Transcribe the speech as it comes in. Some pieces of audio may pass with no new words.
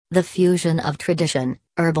The fusion of tradition,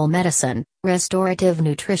 herbal medicine, restorative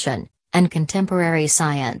nutrition, and contemporary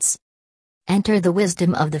science. Enter the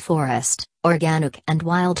wisdom of the forest, organic and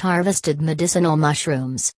wild harvested medicinal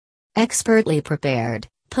mushrooms. Expertly prepared,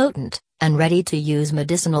 potent, and ready to use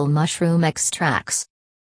medicinal mushroom extracts.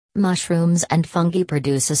 Mushrooms and fungi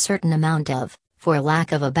produce a certain amount of, for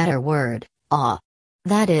lack of a better word, awe.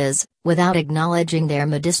 That is, without acknowledging their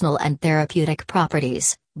medicinal and therapeutic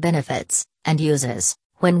properties, benefits, and uses,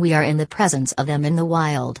 when we are in the presence of them in the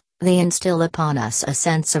wild, they instill upon us a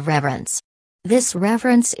sense of reverence. This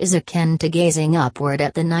reverence is akin to gazing upward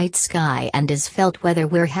at the night sky and is felt whether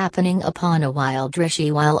we're happening upon a wild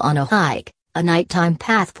rishi while on a hike, a nighttime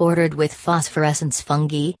path bordered with phosphorescence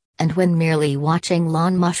fungi, and when merely watching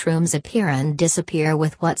lawn mushrooms appear and disappear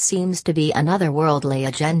with what seems to be an otherworldly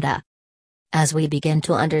agenda. As we begin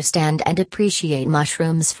to understand and appreciate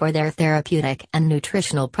mushrooms for their therapeutic and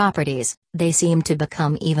nutritional properties, they seem to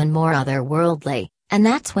become even more otherworldly, and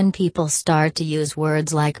that's when people start to use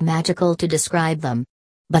words like magical to describe them.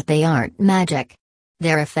 But they aren't magic.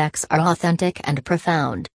 Their effects are authentic and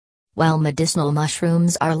profound. While medicinal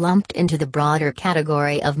mushrooms are lumped into the broader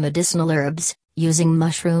category of medicinal herbs, using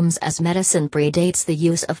mushrooms as medicine predates the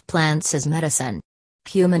use of plants as medicine.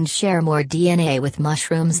 Humans share more DNA with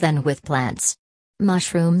mushrooms than with plants.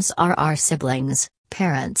 Mushrooms are our siblings,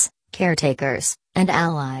 parents, caretakers, and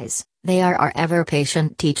allies. They are our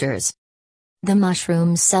ever-patient teachers. The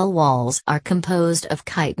mushroom cell walls are composed of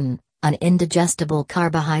chitin, an indigestible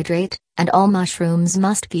carbohydrate, and all mushrooms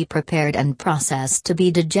must be prepared and processed to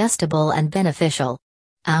be digestible and beneficial.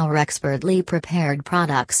 Our expertly prepared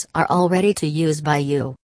products are all ready to use by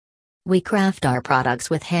you. We craft our products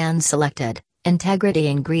with hand-selected, integrity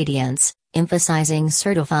ingredients, emphasizing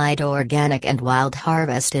certified organic and wild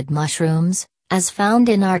harvested mushrooms, as found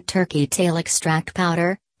in our turkey tail extract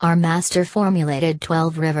powder, our master-formulated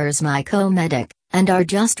 12 Rivers Mycomedic, and our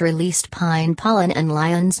just-released pine pollen and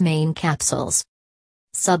lion's mane capsules.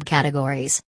 Subcategories.